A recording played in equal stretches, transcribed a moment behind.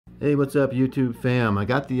Hey, what's up YouTube fam? I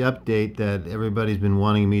got the update that everybody's been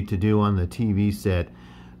wanting me to do on the TV set.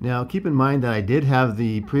 Now keep in mind that I did have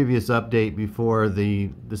the previous update before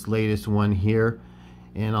this latest one here,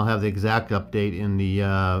 and I'll have the exact update in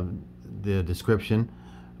the description.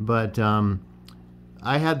 But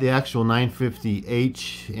I had the actual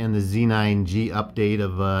 950H and the Z9G update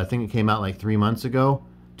of I think it came out like 3 months ago,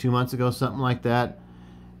 2 months ago, something like that.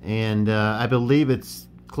 And I believe it's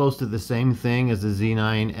close to the same thing as the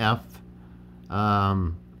Z9F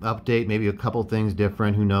update, maybe a couple things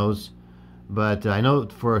different, who knows. But I know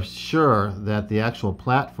for sure that the actual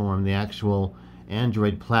platform, the actual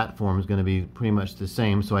Android platform, is going to be pretty much the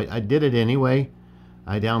same. So I did it anyway.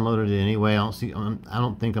 I downloaded it anyway. I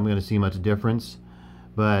don't think I'm going to see much difference.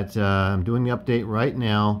 But I'm doing the update right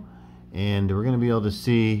now, and we're going to be able to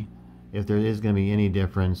see if there is going to be any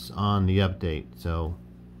difference on the update. So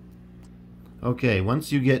okay,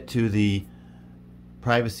 once you get to the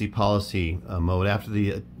privacy policy mode, after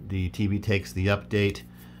the TV takes the update,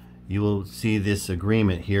 you will see this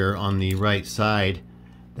agreement here on the right side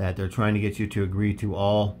that they're trying to get you to agree to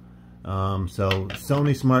all. So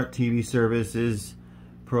Sony Smart TV Services,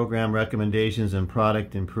 program recommendations and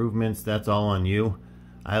product improvements, that's all on you.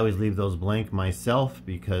 I always leave those blank myself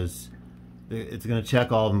because it's going to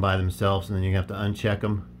check all of them by themselves, and then you have to uncheck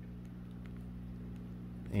them.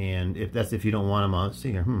 And if you don't want them, let's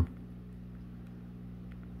see here.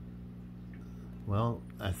 Well,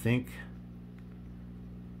 I think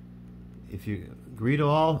if you agree to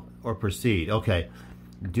all or proceed. Okay,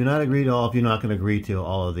 do not agree to all if you're not going to agree to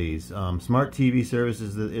all of these. Smart TV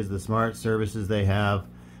Services is the smart services they have.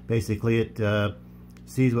 Basically, it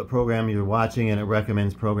sees what program you're watching and it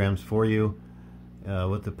recommends programs for you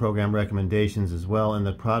with the program recommendations as well. And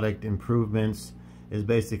the product improvements is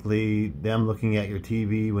basically them looking at your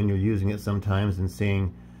TV when you're using it sometimes and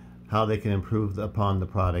seeing how they can improve upon the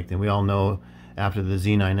product. And we all know after the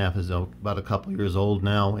Z9F is about a couple years old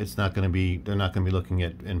now, they're not going to be looking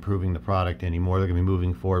at improving the product anymore. They're going to be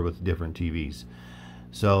moving forward with different TVs.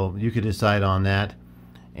 So you could decide on that.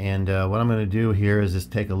 And what I'm going to do here is just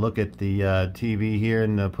take a look at the TV here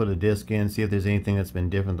and put a disc in, see if there's anything that's been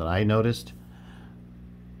different that I noticed.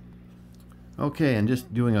 Okay, and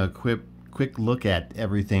just doing a quick look at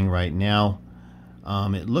everything right now.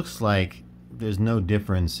 It looks like there's no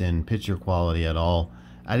difference in picture quality at all.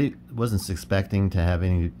 I wasn't expecting to have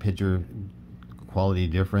any picture quality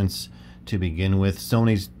difference to begin with.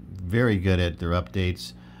 Sony's very good at their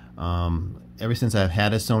updates. Ever since I've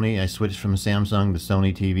had a Sony, I switched from Samsung to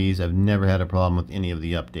Sony TVs. I've never had a problem with any of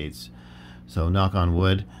the updates. So knock on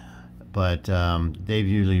wood. But they've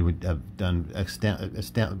usually have done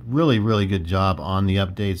really good job on the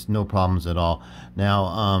updates. No problems at all.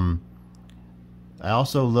 Now, I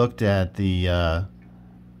also looked at the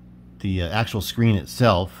actual screen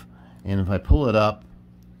itself, and if I pull it up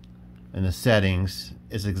in the settings,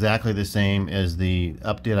 it's exactly the same as the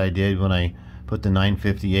update I did when I put the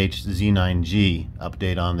 950H Z9G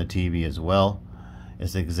update on the TV as well.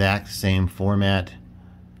 It's the exact same format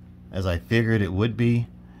as I figured it would be.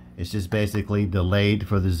 It's just basically delayed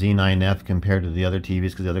for the Z9F compared to the other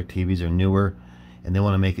TVs because the other TVs are newer and they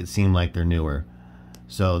want to make it seem like they're newer.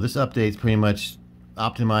 So this update's pretty much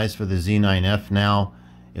optimized for the Z9F now.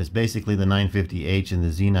 It's basically the 950H and the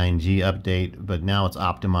Z9G update, but now it's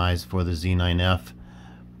optimized for the Z9F.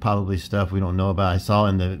 Probably stuff we don't know about. I saw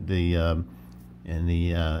in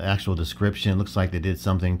the actual description, it looks like they did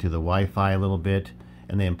something to the Wi-Fi a little bit,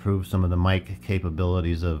 and they improved some of the mic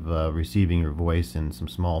capabilities of receiving your voice and some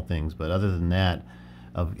small things. But other than that,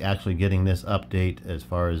 of actually getting this update, as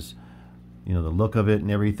far as the look of it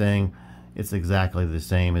and everything, it's exactly the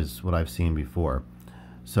same as what I've seen before.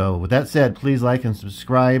 So with that said, please like and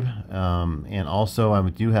subscribe, and also I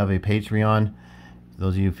do have a Patreon.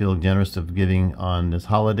 Those of you who feel generous of giving on this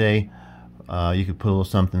holiday, you could put a little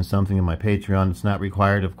something in my Patreon. It's not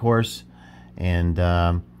required, of course. And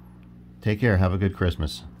take care. Have a good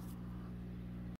Christmas.